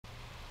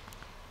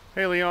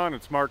Hey Leon,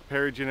 it's Mark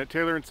Perigin at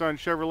Taylor & Son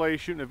Chevrolet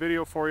shooting a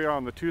video for you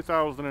on the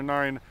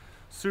 2009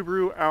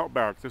 Subaru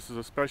Outback. This is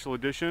a special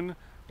edition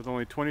with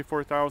only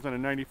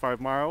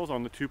 24,095 miles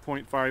on the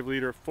 2.5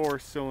 liter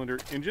 4-cylinder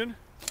engine.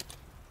 It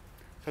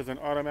has an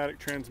automatic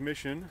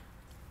transmission.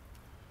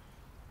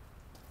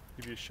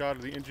 Give you a shot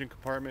of the engine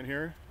compartment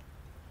here.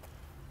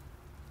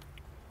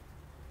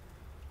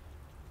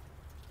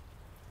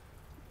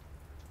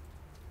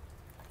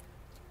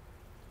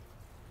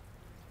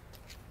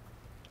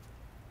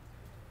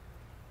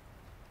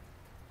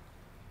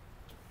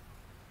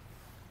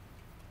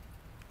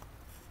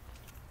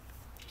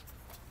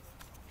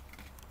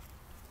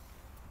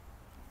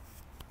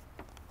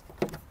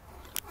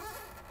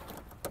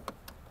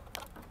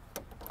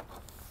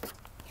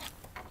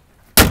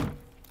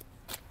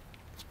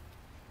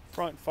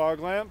 Front fog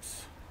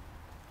lamps.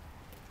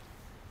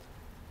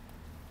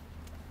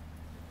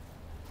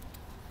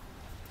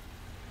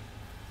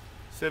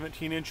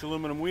 "17"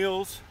 aluminum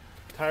wheels.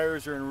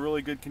 Tires are in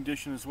really good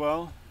condition as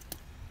well.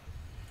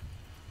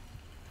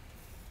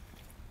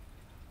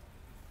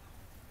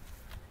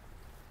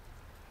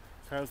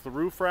 It has the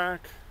roof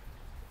rack,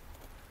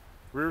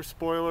 rear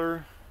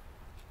spoiler,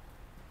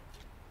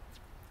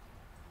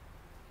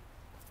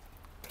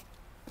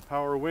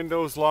 power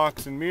windows,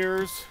 locks and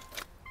mirrors.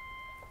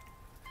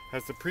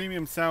 Has the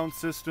premium sound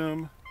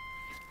system,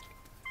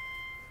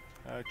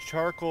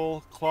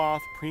 charcoal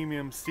cloth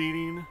premium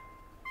seating,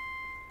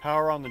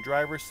 power on the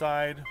driver's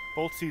side,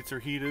 both seats are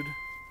heated.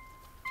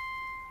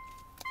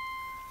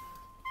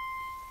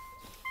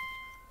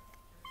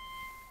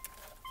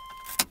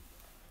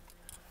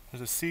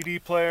 There's a CD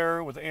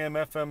player with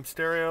AM/FM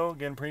stereo,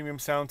 again premium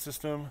sound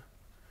system,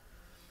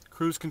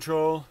 cruise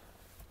control,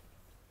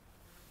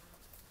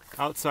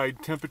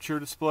 outside temperature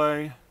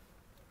display,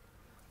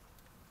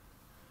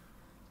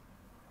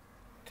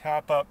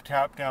 tap up,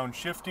 tap down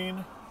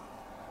shifting.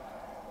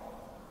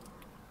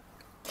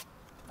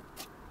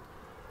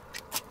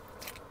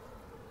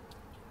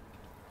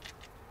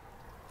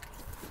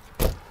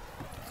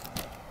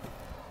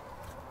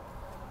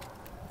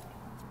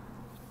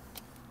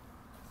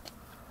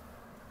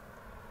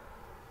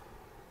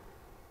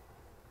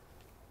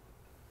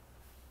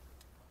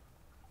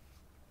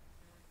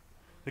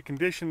 The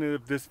condition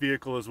of this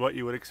vehicle is what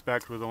you would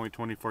expect with only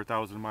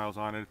 24,000 miles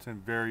on it. It's in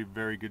very,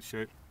 very good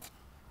shape.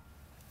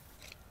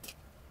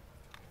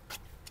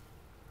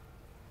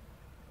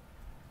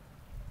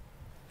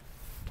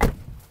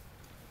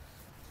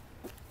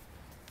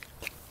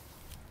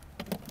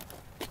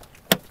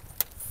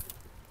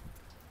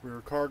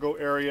 Rear cargo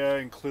area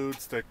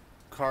includes the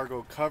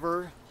cargo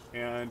cover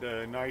and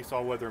a nice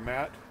all-weather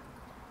mat.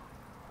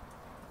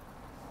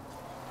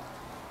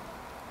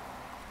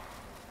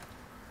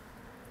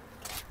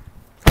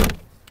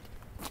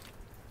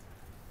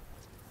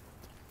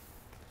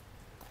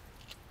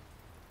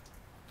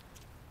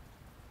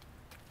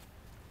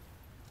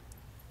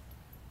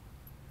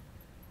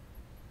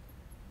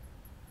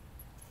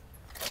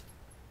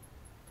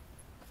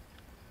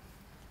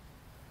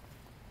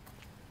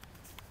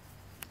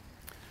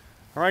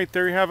 All right,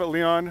 there you have it,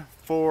 Leon.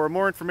 For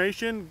more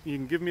information, you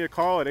can give me a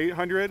call at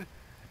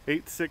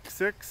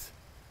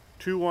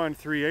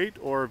 800-866-2138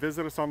 or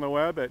visit us on the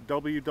web at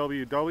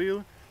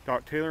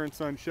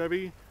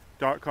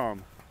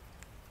www.taylorandsonchevy.com.